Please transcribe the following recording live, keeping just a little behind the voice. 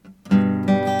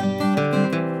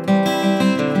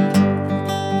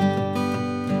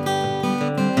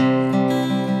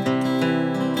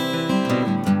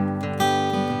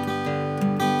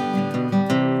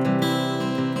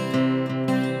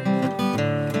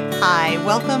Hi,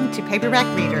 welcome to Paperback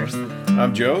Readers.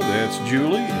 I'm Joe, that's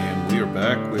Julie, and we are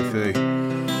back with a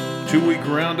 2-week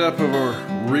roundup of our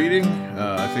reading.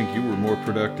 I think you were more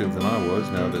productive than I was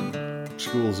now that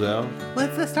school's out. Well,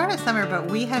 it's the start of summer,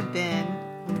 but we have been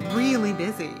really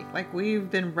busy. Like, we've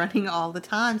been running all the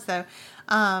time. So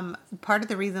part of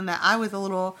the reason that I was a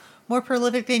little more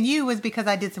prolific than you was because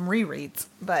I did some rereads.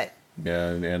 But yeah,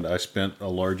 and I spent a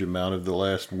large amount of the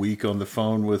last week on the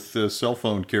phone with cell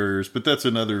phone carriers, but that's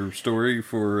another story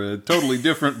for a totally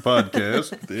different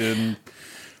podcast, and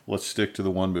let's stick to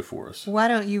the one before us. why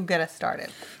don't you get us started?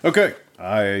 Okay,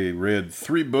 I read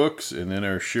 3 books, and then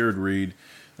our shared read.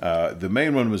 The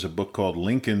main one was a book called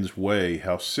Lincoln's Way,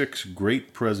 How 6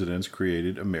 Great Presidents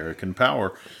Created American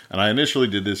Power. And I initially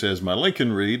did this as my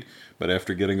Lincoln read, but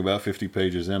after getting about 50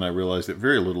 pages in, I realized that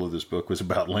very little of this book was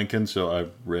about Lincoln, so I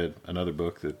read another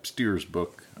book, the Steers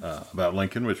book about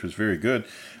Lincoln, which was very good.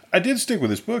 I did stick with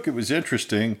this book. It was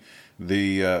interesting.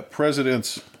 The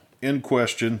presidents in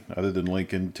question, other than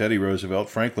Lincoln, Teddy Roosevelt,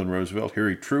 Franklin Roosevelt,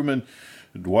 Harry Truman,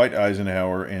 Dwight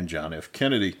Eisenhower, and John F.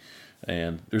 Kennedy.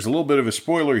 And there's a little bit of a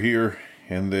spoiler here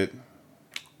in that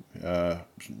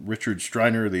Richard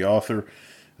Striner, the author,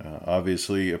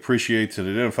 obviously appreciates and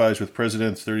identifies with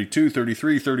presidents 32,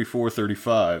 33, 34,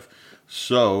 35.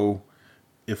 So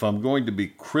if I'm going to be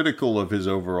critical of his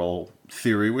overall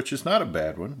theory, which is not a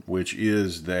bad one, which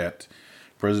is that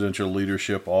presidential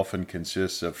leadership often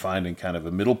consists of finding kind of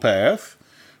a middle path,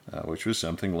 which was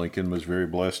something Lincoln was very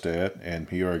blessed at, and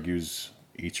he argues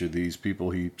each of these people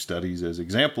he studies as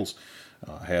examples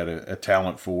had a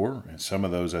talent for, and some of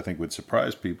those I think would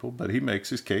surprise people, but he makes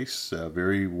his case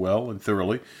very well and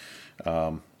thoroughly.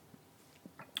 But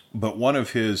one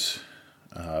of his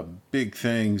big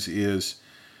things is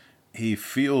he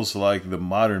feels like the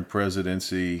modern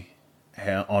presidency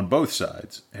on both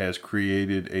sides has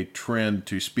created a trend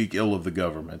to speak ill of the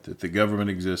government, that the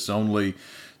government exists only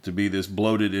to be this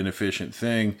bloated, inefficient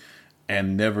thing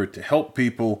and never to help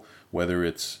people, whether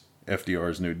it's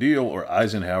FDR's New Deal or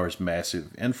Eisenhower's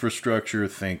massive infrastructure,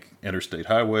 think interstate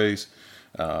highways.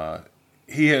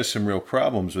 He has some real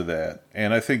problems with that.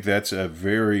 And I think that's a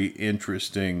very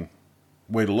interesting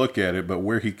way to look at it. But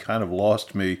where he kind of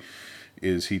lost me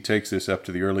is he takes this up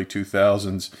to the early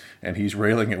 2000s, and he's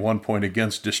railing at one point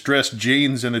against distressed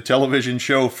genes in a television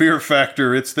show, Fear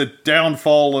Factor. It's the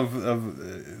downfall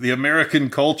of the American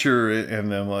culture.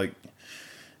 And I'm like,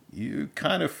 you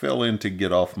kind of fell in to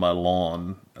get off my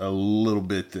lawn a little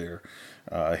bit there.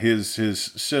 His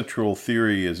central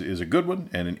theory is a good one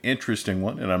and an interesting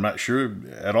one, and I'm not sure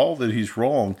at all that he's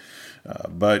wrong.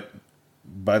 But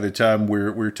by the time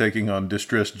we're taking on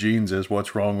distressed genes as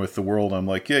what's wrong with the world, I'm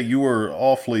like, yeah, you were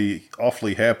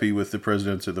awfully happy with the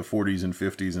presidents of the 40s and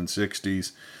 50s and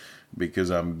 60s, because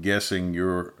I'm guessing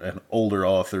you're an older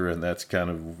author, and that's kind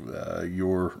of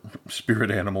your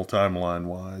spirit animal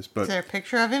timeline-wise. But Is there a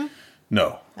picture of him?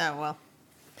 No. Oh, well.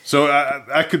 So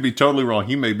I could be totally wrong.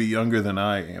 He may be younger than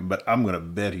I am, but I'm going to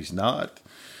bet he's not.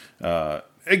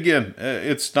 Again,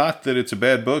 it's not that it's a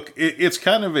bad book. It's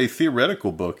kind of a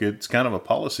theoretical book. It's kind of a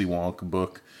policy wonk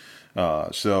book.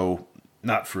 So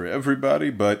not for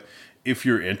everybody, but if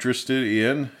you're interested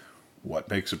in what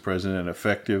makes a president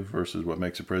effective versus what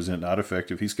makes a president not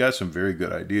effective, he's got some very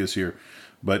good ideas here.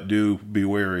 But do be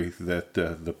wary that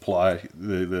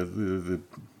the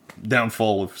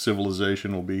downfall of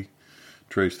civilization will be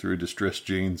traced through distressed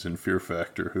genes and Fear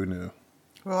Factor. Who knew?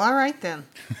 Well, all right then.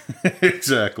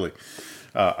 Exactly.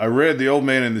 I read The Old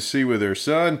Man and the Sea with Their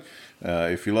Son.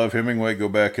 If you love Hemingway, go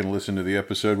back and listen to the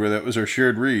episode where that was our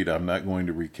shared read. I'm not going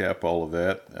to recap all of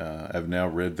that. I've now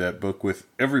read that book with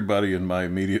everybody in my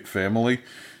immediate family,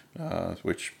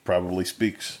 which probably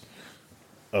speaks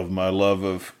of my love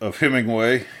of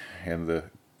Hemingway and the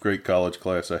great college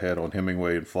class I had on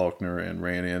Hemingway and Faulkner, and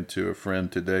ran into a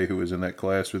friend today who was in that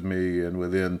class with me, and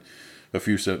within a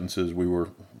few sentences we were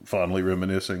fondly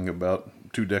reminiscing about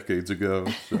 2 decades ago.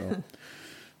 So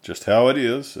just how it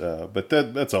is. But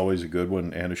that's always a good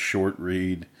one and a short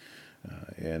read.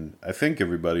 And I think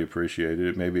everybody appreciated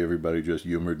it. Maybe everybody just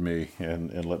humored me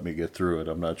and let me get through it.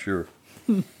 I'm not sure.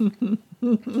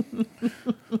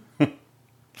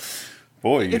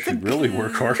 Boy, you should really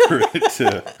work harder at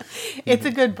it. It's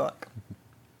a good book.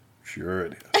 Sure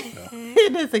it is. No.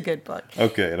 It is a good book.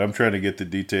 Okay, and I'm trying to get the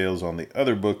details on the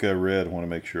other book I read. I want to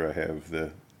make sure I have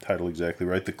the title exactly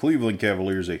right. The Cleveland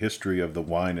Cavaliers, A History of the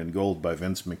Wine and Gold by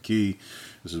Vince McKee.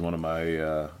 This is one of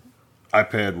my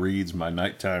iPad reads, my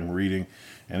nighttime reading,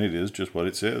 and it is just what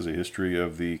it says, a history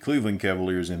of the Cleveland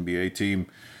Cavaliers NBA team.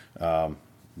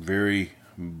 Very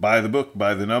by the book,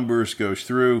 by the numbers, goes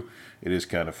through. It is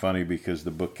kind of funny because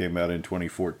the book came out in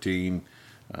 2014,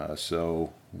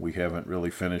 so we haven't really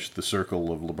finished the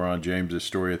circle of LeBron James's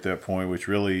story at that point, which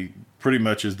really pretty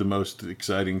much is the most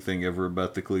exciting thing ever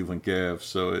about the Cleveland Cavs.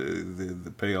 So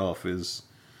the payoff is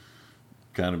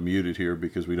kind of muted here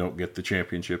because we don't get the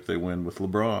championship they win with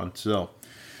LeBron. So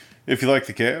if you like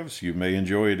the Cavs, you may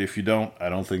enjoy it. If you don't, I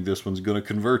don't think this one's going to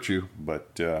convert you.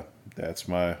 But that's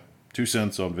my 2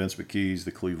 cents on Vince McKee's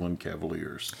The Cleveland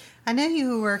Cavaliers. I know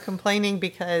you were complaining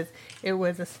because it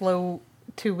was a slow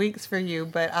 2 weeks for you,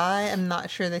 but I am not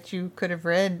sure that you could have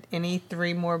read any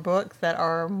 3 more books that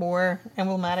are more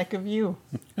emblematic of you.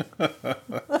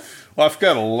 Well, I've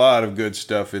got a lot of good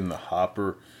stuff in the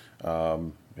hopper.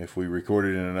 If we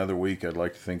recorded in another week, I'd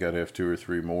like to think I'd have 2 or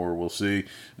 3 more. We'll see.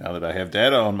 Now that I have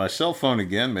data on my cell phone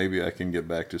again, maybe I can get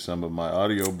back to some of my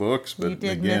audio books. But you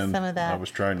did again, miss some of that. I was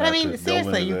trying but not I mean, to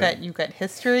seriously, delve into that. you've got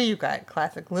history, you've got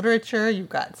classic literature, you've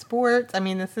got sports. I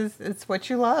mean, it's what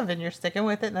you love, and you're sticking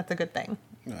with it, and that's a good thing.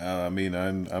 I mean,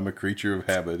 I'm a creature of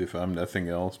habit, if I'm nothing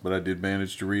else. But I did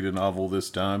manage to read a novel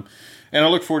this time, and I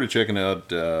look forward to checking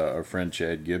out our friend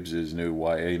Chad Gibbs's new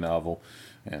YA novel.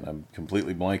 And I'm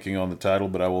completely blanking on the title,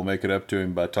 but I will make it up to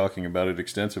him by talking about it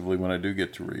extensively when I do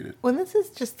get to read it. Well, this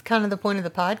is just kind of the point of the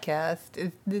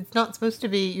podcast. It's not supposed to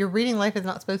be, your reading life is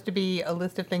not supposed to be a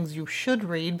list of things you should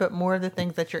read, but more of the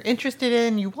things that you're interested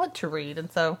in, you want to read.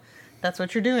 And so that's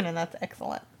what you're doing, and that's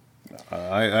excellent.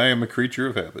 I am a creature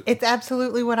of habit. It's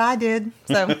absolutely what I did.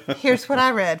 So here's what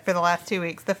I read for the last 2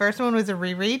 weeks. The first one was a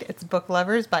reread. It's Book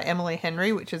Lovers by Emily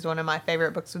Henry, which is one of my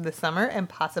favorite books of the summer and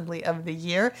possibly of the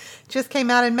year. Just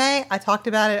came out in May. I talked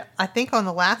about it, I think, on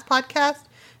the last podcast,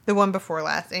 the one before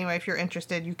last. Anyway, if you're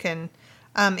interested, you can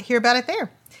hear about it there.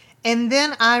 And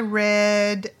then I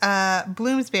read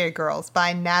Bloomsbury Girls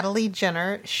by Natalie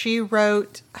Jenner. She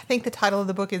wrote, I think the title of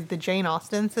the book is The Jane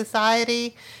Austen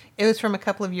Society. It was from a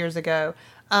couple of years ago.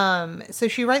 So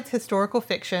she writes historical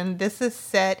fiction. This is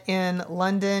set in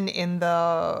London in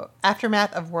the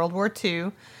aftermath of World War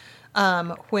II,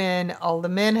 when all the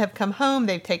men have come home.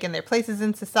 They've taken their places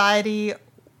in society.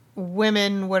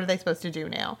 Women, what are they supposed to do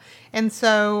now? And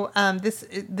so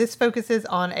this focuses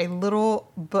on a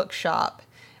little bookshop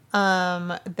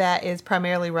that is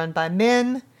primarily run by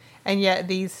men, and yet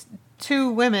these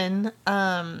 2 women,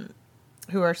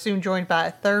 who are soon joined by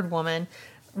a 3rd woman,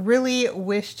 really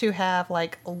wish to have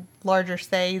like larger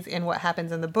says in what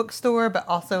happens in the bookstore, but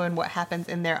also in what happens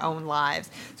in their own lives.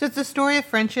 So it's a story of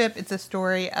friendship. It's a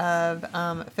story of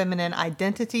feminine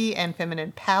identity and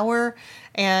feminine power,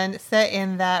 and set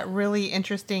in that really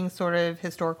interesting sort of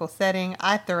historical setting.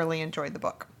 I thoroughly enjoyed the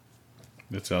book.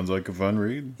 It sounds like a fun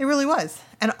read. It really was.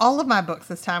 And all of my books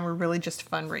this time were really just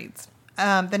fun reads.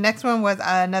 The next one was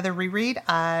another reread.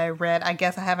 I read I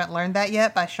Guess I Haven't Learned That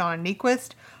Yet by Shauna Niequist.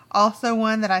 Also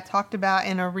one that I talked about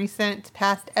in a recent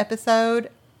past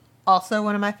episode. Also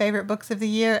one of my favorite books of the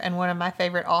year and one of my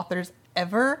favorite authors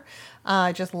ever.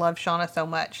 I just love Shauna so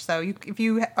much. So if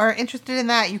you are interested in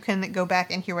that, you can go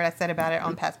back and hear what I said about it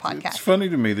on past podcasts. It's funny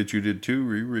to me that you did 2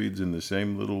 rereads in the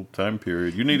same little time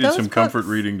period. You needed Those some books, comfort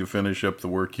reading to finish up the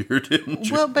work year, didn't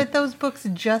you? Well, but those books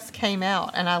just came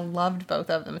out, and I loved both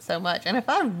of them so much. And if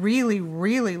I really,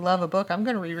 really love a book, I'm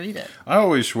going to reread it. I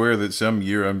always swear that some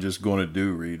year I'm just going to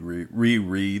do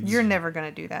rereads. You're never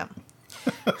going to do that.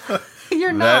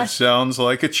 You're That not. sounds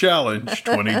like a challenge.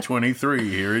 2023,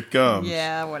 here it comes.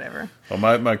 Yeah, whatever.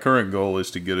 Well, my current goal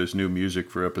is to get us new music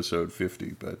for episode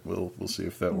 50, but we'll see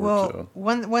if that works out.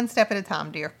 One step at a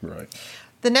time, dear. Right.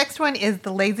 The next one is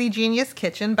The Lazy Genius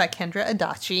Kitchen by Kendra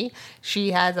Adachi.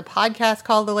 She has a podcast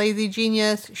called The Lazy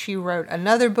Genius. She wrote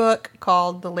another book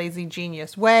called The Lazy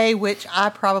Genius Way, which I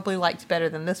probably liked better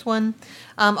than this one.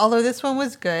 Although this one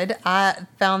was good. I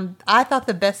thought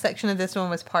the best section of this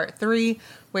one was part 3,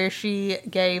 where she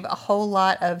gave a whole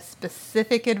lot of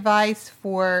specific advice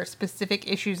for specific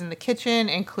issues in the kitchen,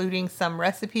 including some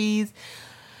recipes.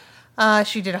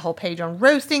 She did a whole page on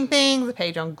roasting things, a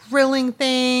page on grilling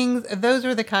things. Those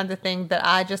are the kinds of things that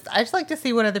I just like to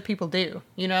see what other people do,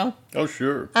 you know? Oh,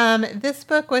 sure. This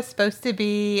book was supposed to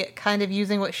be kind of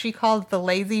using what she called the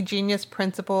lazy genius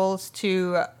principles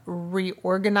to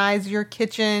reorganize your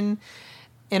kitchen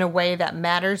in a way that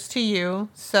matters to you.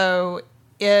 So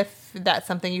if that's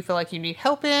something you feel like you need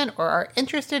help in or are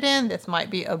interested in, this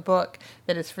might be a book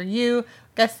that is for you.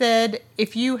 Like I said,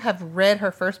 if you have read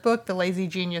her first book, The Lazy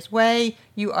Genius Way,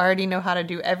 you already know how to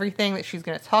do everything that she's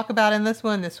going to talk about in this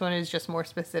one. This one is just more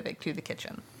specific to the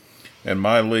kitchen. And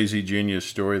my lazy genius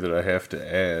story that I have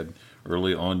to add,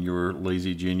 early on your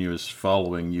lazy genius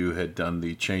following, you had done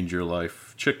the Change Your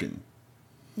Life chicken.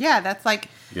 Yeah, that's like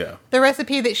Yeah. the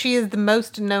recipe that she is the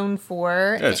most known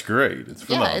for. That's great. It's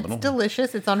phenomenal. Yeah, it's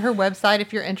delicious. It's on her website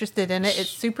if you're interested in it. It's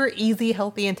super easy,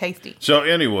 healthy, and tasty. So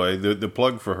anyway, the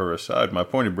plug for her aside, my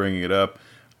point of bringing it up,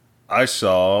 I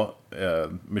saw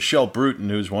Michelle Bruton,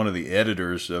 who's one of the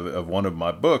editors of one of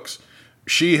my books,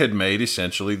 she had made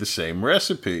essentially the same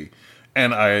recipe.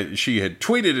 And she had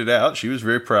tweeted it out. She was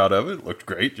very proud of it. It looked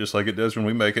great, just like it does when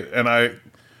we make it. And I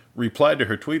replied to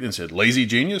her tweet and said, "Lazy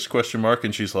genius?" ?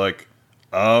 And she's like,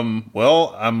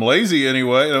 well, I'm lazy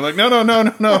anyway. And I'm like,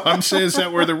 no. I'm saying is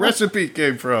that where the recipe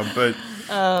came from? But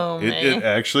it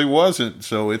actually wasn't.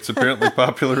 So it's apparently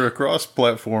popular across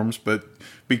platforms. But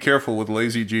be careful with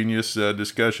lazy genius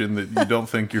discussion that you don't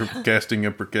think you're casting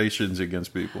imprecations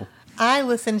against people. I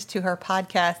listened to her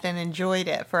podcast and enjoyed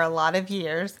it for a lot of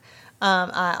years.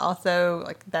 I also,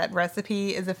 like, that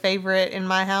recipe is a favorite in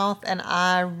my house, and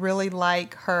I really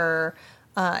like her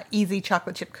easy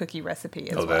chocolate chip cookie recipe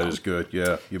as well. Oh, that is good.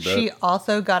 Yeah, you bet. She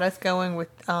also got us going with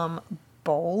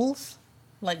bowls,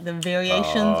 like the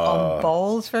variations on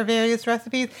bowls for various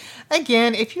recipes.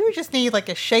 Again, if you just need like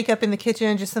a shake up in the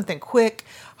kitchen, just something quick,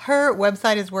 her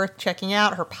website is worth checking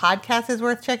out. Her podcast is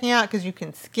worth checking out because you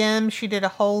can skim. She did a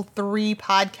whole 3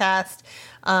 podcast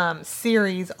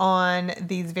series on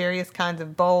these various kinds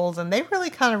of bowls, and they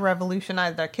really kind of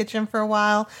revolutionized our kitchen for a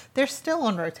while. They're still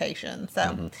on rotation.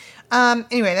 So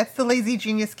anyway, that's The Lazy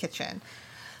Genius Kitchen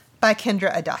by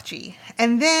Kendra Adachi.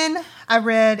 And then I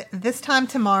read This Time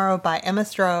Tomorrow by Emma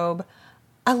Straub.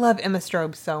 I love Emma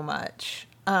Straub so much.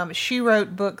 She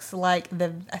wrote books like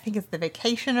I think it's The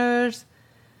Vacationers,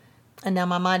 and now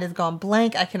my mind has gone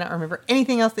blank. I cannot remember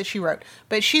anything else that she wrote.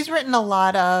 But she's written a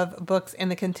lot of books in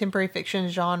the contemporary fiction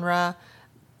genre.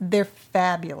 They're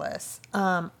fabulous.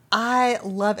 I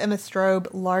love Emma Straub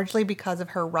largely because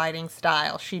of her writing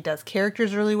style. She does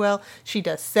characters really well. She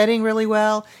does setting really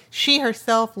well. She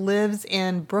herself lives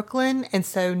in Brooklyn, and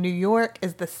so New York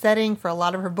is the setting for a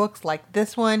lot of her books, like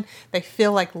this one. They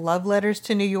feel like love letters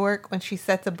to New York when she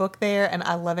sets a book there, and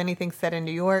I love anything set in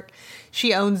New York.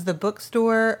 She owns the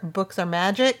bookstore, Books Are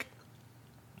Magic.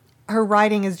 Her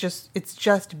writing is it's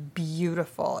just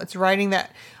beautiful. It's writing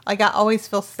that, like, I always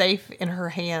feel safe in her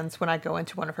hands when I go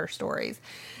into one of her stories.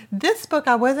 This book,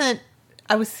 I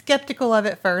was skeptical of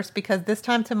at first because This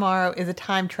Time Tomorrow is a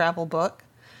time travel book.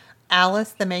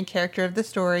 Alice, the main character of the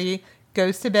story,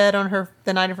 goes to bed on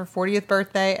the night of her 40th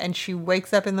birthday, and she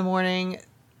wakes up in the morning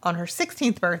on her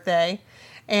 16th birthday.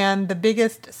 And the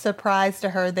biggest surprise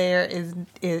to her there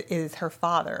is her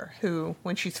father, who,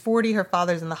 when she's 40, her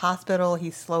father's in the hospital.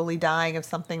 He's slowly dying of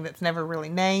something that's never really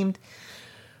named.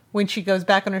 When she goes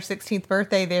back on her 16th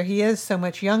birthday, there he is, so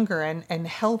much younger and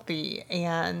healthy.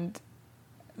 And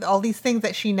all these things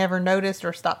that she never noticed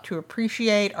or stopped to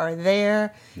appreciate are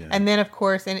there. Yeah. And then, of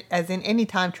course, as in any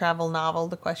time travel novel,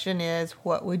 the question is,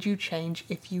 what would you change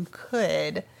if you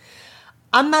could?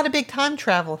 I'm not a big time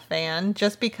travel fan,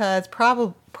 just because,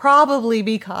 probably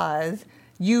because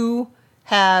you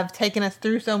have taken us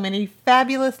through so many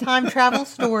fabulous time travel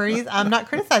stories. I'm not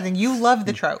criticizing. You love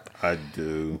the trope. I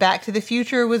do. Back to the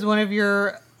Future was one of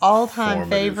your all-time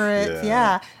favorites.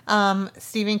 Yeah.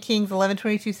 Stephen King's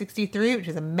 11/22/63, which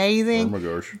is amazing. Oh my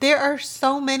gosh. There are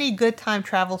so many good time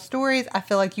travel stories. I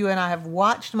feel like you and I have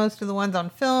watched most of the ones on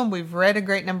film. We've read a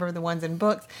great number of the ones in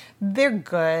books. They're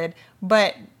good,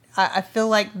 but I feel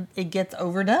like it gets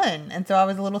overdone. And so I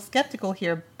was a little skeptical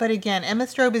here. But again, Emma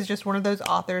Straub is just one of those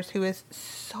authors who is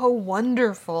so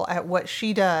wonderful at what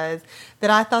she does that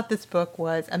I thought this book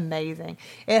was amazing.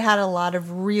 It had a lot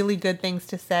of really good things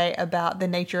to say about the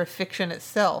nature of fiction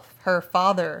itself. Her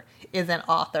father is an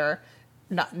author.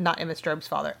 Not Emma Straub's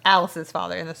father, Alice's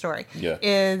father in the story,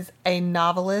 is a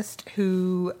novelist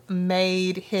who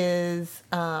made his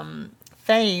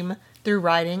fame through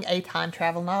writing a time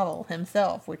travel novel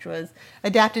himself, which was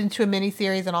adapted into a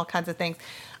miniseries and all kinds of things.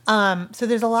 So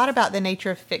there's a lot about the nature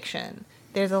of fiction.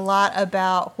 There's a lot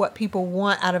about what people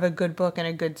want out of a good book and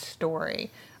a good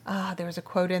story. There was a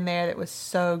quote in there that was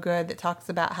so good that talks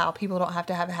about how people don't have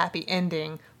to have a happy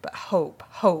ending, but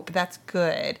hope, that's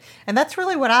good. And that's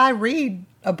really what I read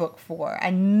a book for.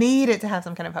 I need it to have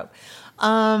some kind of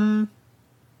hope.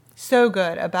 So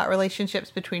good about relationships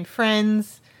between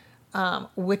friends,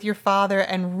 with your father,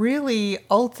 and really,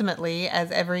 ultimately, as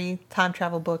every time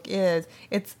travel book is,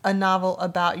 it's a novel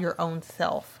about your own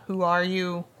self. Who are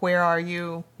you? Where are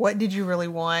you? What did you really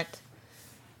want?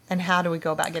 And how do we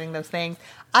go about getting those things?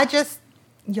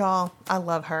 Y'all, I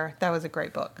love her. That was a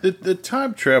great book. The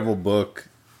time travel book,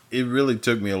 it really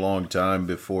took me a long time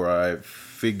before I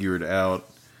figured out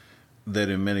that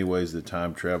in many ways the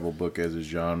time travel book as a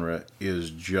genre is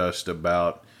just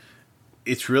about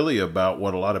it's really about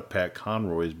what a lot of Pat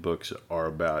Conroy's books are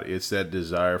about. It's that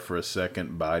desire for a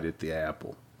second bite at the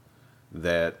apple.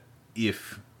 That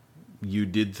if you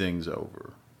did things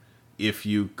over, if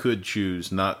you could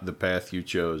choose not the path you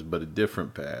chose, but a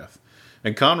different path.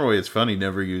 And Conroy, it's funny,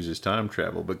 never uses time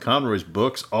travel, but Conroy's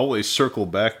books always circle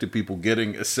back to people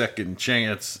getting a second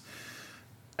chance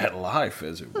at life,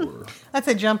 as it were. That's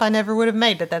a jump I never would have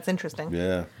made, but that's interesting.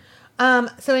 Yeah.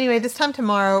 So anyway, This Time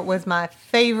Tomorrow was my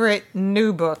favorite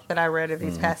new book that I read of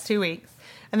these past 2 weeks.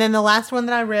 And then the last one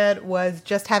that I read was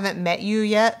Just Haven't Met You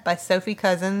Yet by Sophie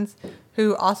Cousins,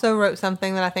 who also wrote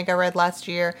something that I think I read last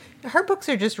year. Her books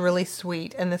are just really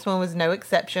sweet, and this one was no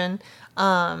exception.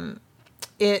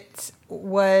 It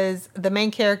was the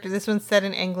main character. This one's set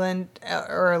in England,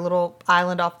 or a little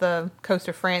island off the coast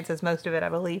of France, as most of it, I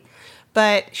believe.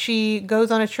 But she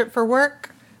goes on a trip for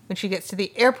work. When she gets to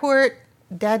the airport,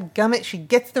 dadgummit, she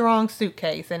gets the wrong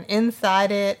suitcase, and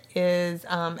inside it is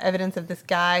evidence of this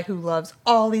guy who loves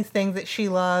all these things that she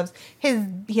loves.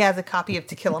 He has a copy of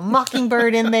To Kill a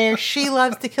Mockingbird in there. She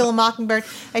loves To Kill a Mockingbird.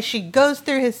 As she goes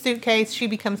through his suitcase, she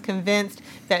becomes convinced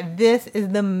that this is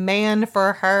the man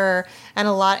for her. And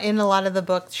in a lot of the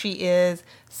books, she is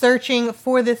searching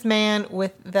for this man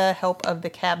with the help of the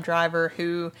cab driver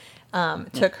who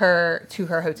took her to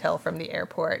her hotel from the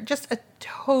airport. Just a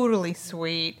totally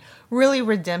sweet, really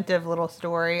redemptive little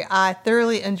story. I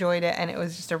thoroughly enjoyed it, and it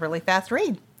was just a really fast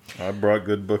read. I brought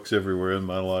good books everywhere in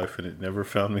my life, and it never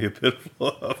found me a bit of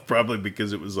love. Probably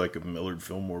because it was like a Millard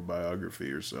Fillmore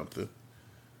biography or something.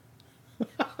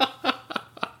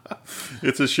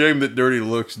 It's a shame that dirty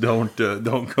looks don't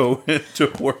go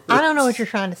into words. I don't know what you're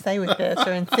trying to say with this,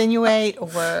 or insinuate,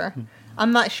 or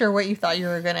I'm not sure what you thought you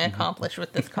were going to accomplish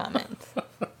with this comment.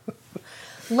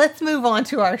 Let's move on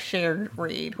to our shared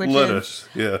read, which is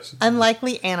yes.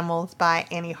 Unlikely Animals by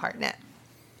Annie Hartnett.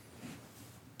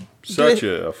 Such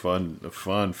a fun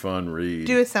read.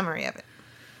 Do a summary of it.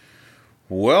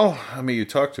 Well, I mean, you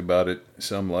talked about it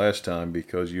some last time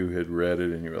because you had read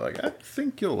it and you were like, I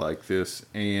think you'll like this.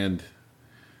 And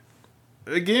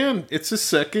again, it's a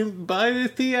second bite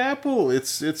at the apple.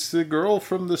 It's the girl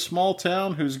from the small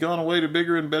town who's gone away to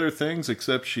bigger and better things,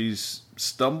 except she's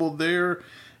stumbled there.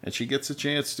 And she gets a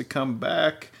chance to come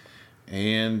back.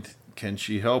 And can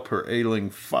she help her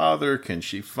ailing father? Can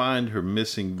she find her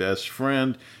missing best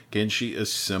friend? Can she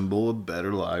assemble a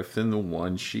better life than the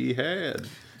one she had?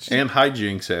 And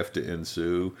hijinks have to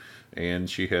ensue. And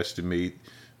she has to meet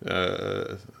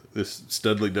this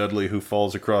Studley Dudley who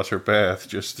falls across her path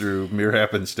just through mere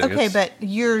happenstance. Okay, but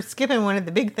you're skipping one of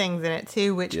the big things in it,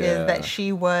 too, which is that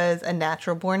she was a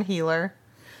natural-born healer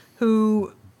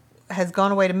who has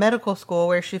gone away to medical school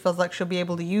where she feels like she'll be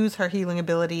able to use her healing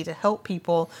ability to help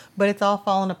people, but it's all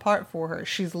fallen apart for her.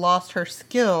 She's lost her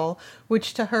skill,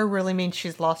 which to her really means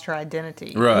she's lost her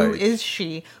identity. Right. Who is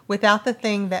she without the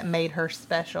thing that made her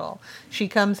special? She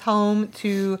comes home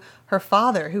to her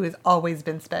father, who has always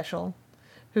been special,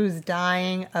 who's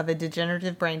dying of a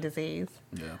degenerative brain disease.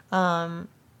 Yeah.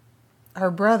 Her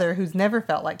brother, who's never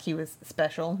felt like he was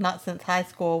special, not since high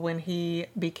school when he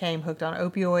became hooked on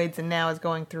opioids and now is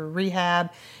going through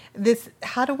rehab.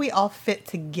 How do we all fit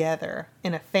together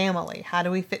in a family? How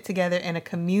do we fit together in a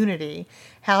community?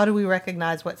 How do we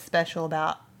recognize what's special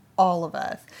about all of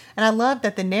us? And I love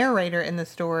that the narrator in the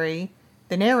story,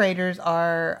 the narrators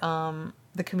are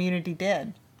the community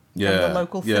dead. Yeah. From the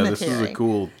local cemetery. This is a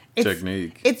cool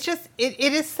technique. It's just, it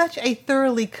is such a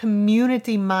thoroughly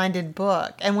community-minded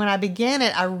book. And when I began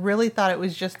it, I really thought it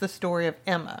was just the story of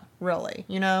Emma, really.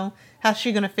 You know, how's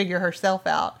she going to figure herself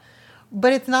out?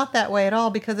 But it's not that way at all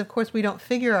because, of course, we don't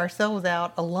figure ourselves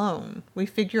out alone. We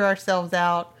figure ourselves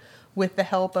out with the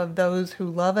help of those who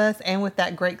love us and with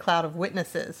that great cloud of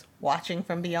witnesses watching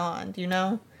from beyond, you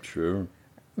know? Sure.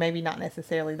 Maybe not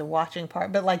necessarily the watching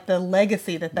part, but like the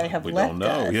legacy that they have left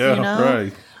us. Yeah, you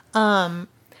know? right.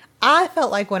 I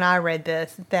felt like when I read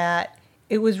this that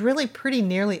it was really pretty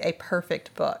nearly a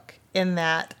perfect book in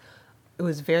that it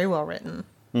was very well written.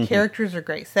 Mm-hmm. Characters are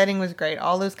great. Setting was great.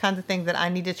 All those kinds of things that I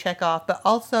need to check off. But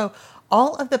also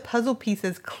all of the puzzle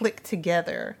pieces click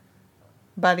together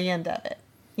by the end of it,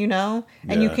 you know?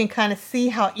 And you can kind of see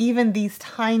how even these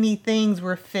tiny things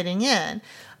were fitting in.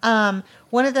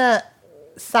 One of the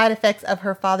side effects of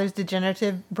her father's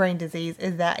degenerative brain disease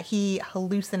is that he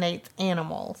hallucinates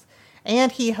animals.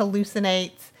 And he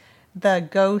hallucinates the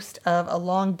ghost of a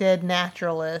long dead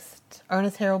naturalist,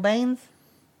 Ernest Harold Baines.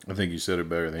 I think you said it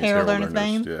better than Harold Ernest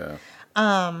Baines. Yeah.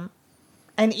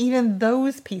 And even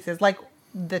those pieces, like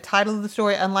the title of the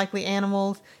story, Unlikely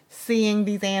Animals, seeing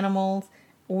these animals,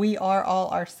 we are all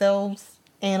ourselves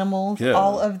animals. Yeah.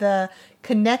 All of the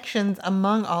connections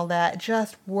among all that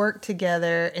just work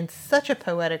together in such a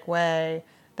poetic way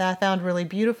that I found really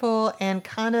beautiful, and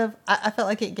kind of, I felt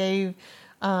like it gave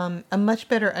a much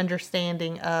better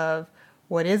understanding of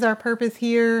what is our purpose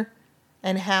here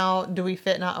and how do we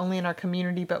fit not only in our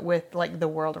community but with like the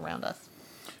world around us.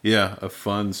 Yeah, a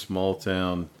fun small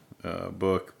town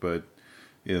book, but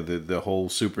the whole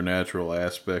supernatural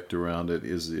aspect around it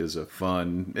is a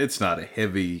fun. It's not a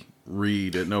heavy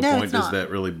read. At no point does that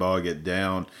really bog it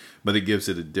down, but it gives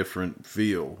it a different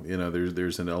feel.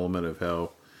 There's an element of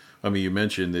how. I mean, you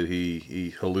mentioned that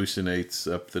he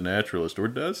hallucinates up the naturalist, or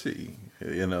does he?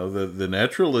 The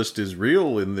naturalist is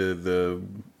real in the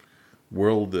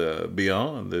world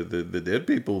beyond. The dead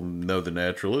people know the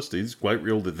naturalist. He's quite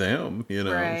real to them,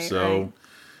 Right, so right.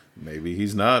 maybe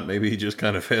he's not. Maybe he just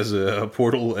kind of has a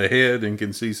portal ahead and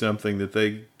can see something that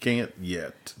they can't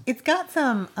yet. It's got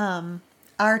some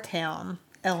Our Town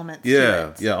elements to Yeah,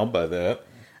 it. yeah, I'll buy that.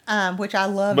 Which I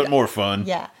love. But more fun.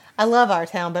 Yeah. I love Our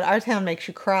Town, but Our Town makes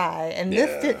you cry. And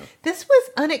Yeah. this was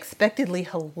unexpectedly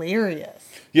hilarious.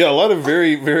 Yeah, a lot of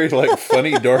very, very like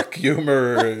funny, dark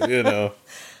humor,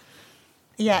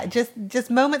 Yeah,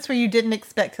 just moments where you didn't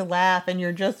expect to laugh and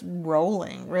you're just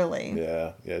rolling, really.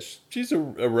 Yeah, yeah. She's a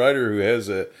writer who has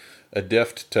a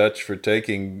deft touch for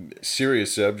taking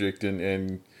serious subject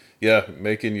and yeah,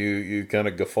 making you kind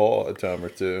of guffaw a time or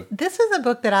two. This was a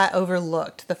book that I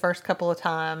overlooked the first couple of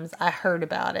times I heard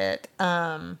about it.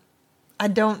 I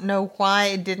don't know why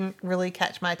it didn't really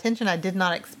catch my attention. I did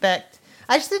not expect.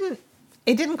 It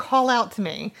didn't call out to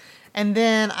me. And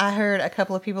then I heard a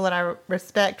couple of people that I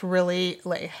respect really,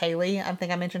 like Haley, I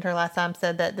think I mentioned her last time,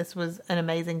 said that this was an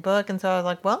amazing book. And so I was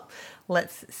like, well,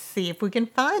 let's see if we can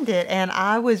find it. And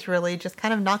I was really just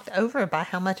kind of knocked over by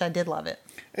how much I did love it.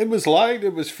 It was light,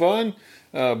 it was fun,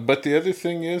 but the other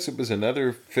thing is, it was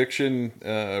another fiction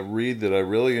read that I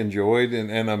really enjoyed,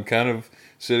 and I'm kind of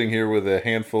sitting here with a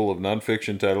handful of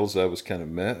nonfiction titles I was kind of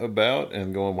meh about,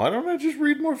 and going, why don't I just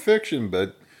read more fiction?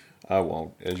 But I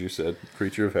won't, as you said,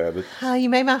 creature of habit. Oh, you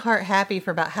made my heart happy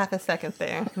for about half a second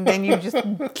there. And then you just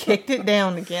kicked it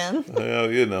down again. Well,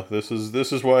 this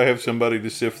is why I have somebody to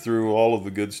sift through all of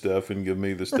the good stuff and give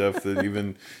me the stuff that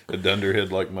even a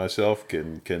dunderhead like myself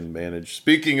can manage.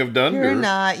 Speaking of dunder, You're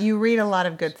not. You read a lot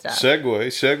of good stuff.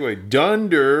 Segue.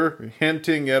 Dunder,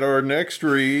 hinting at our next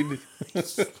read.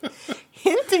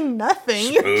 Hinting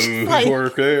nothing. Smooth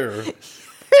work there.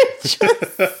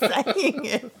 Just saying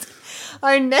it.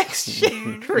 Our next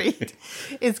shared read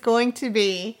is going to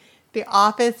be The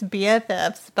Office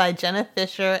BFFs by Jenna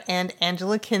Fischer and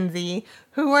Angela Kinsey,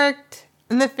 who worked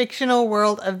in the fictional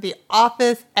world of The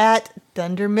Office at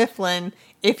Dunder Mifflin.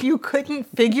 If you couldn't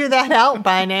figure that out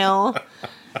by now,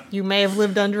 you may have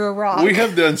lived under a rock. We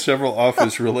have done several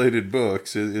Office-related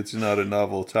books. It's not a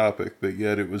novel topic, but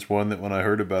yet it was one that when I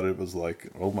heard about it was like,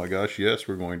 oh my gosh, yes,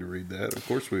 we're going to read that. Of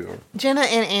course we are. Jenna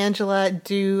and Angela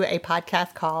do a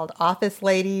podcast called Office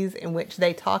Ladies, in which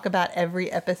they talk about every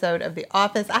episode of The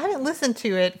Office. I haven't listened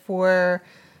to it for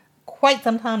quite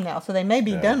some time now, so they may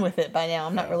be done with it by now.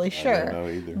 I'm not really sure. I don't know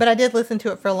either. But I did listen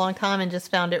to it for a long time and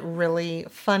just found it really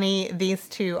funny. These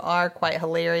two are quite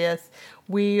hilarious.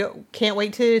 We can't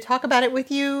wait to talk about it with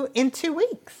you in 2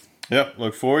 weeks. Yep,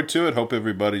 look forward to it. Hope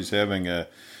everybody's having a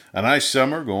nice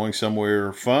summer, going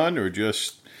somewhere fun, or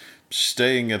just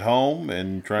staying at home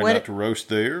and trying not to roast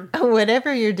there.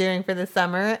 Whatever you're doing for the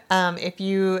summer, if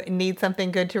you need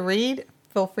something good to read,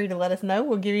 feel free to let us know.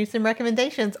 We'll give you some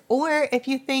recommendations. Or if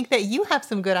you think that you have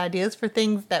some good ideas for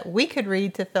things that we could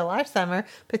read to fill our summer,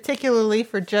 particularly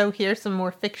for Joe here, some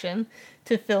more fiction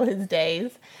to fill his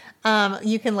days,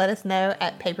 you can let us know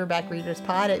at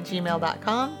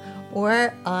paperbackreaderspod@gmail.com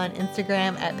or on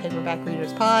Instagram at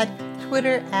paperbackreaderspod,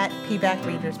 Twitter at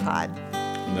pbackreaderspod.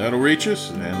 And that'll reach us.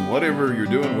 And whatever you're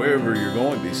doing, wherever you're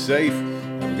going, be safe,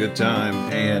 have a good time,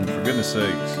 and for goodness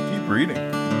sakes, keep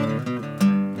reading.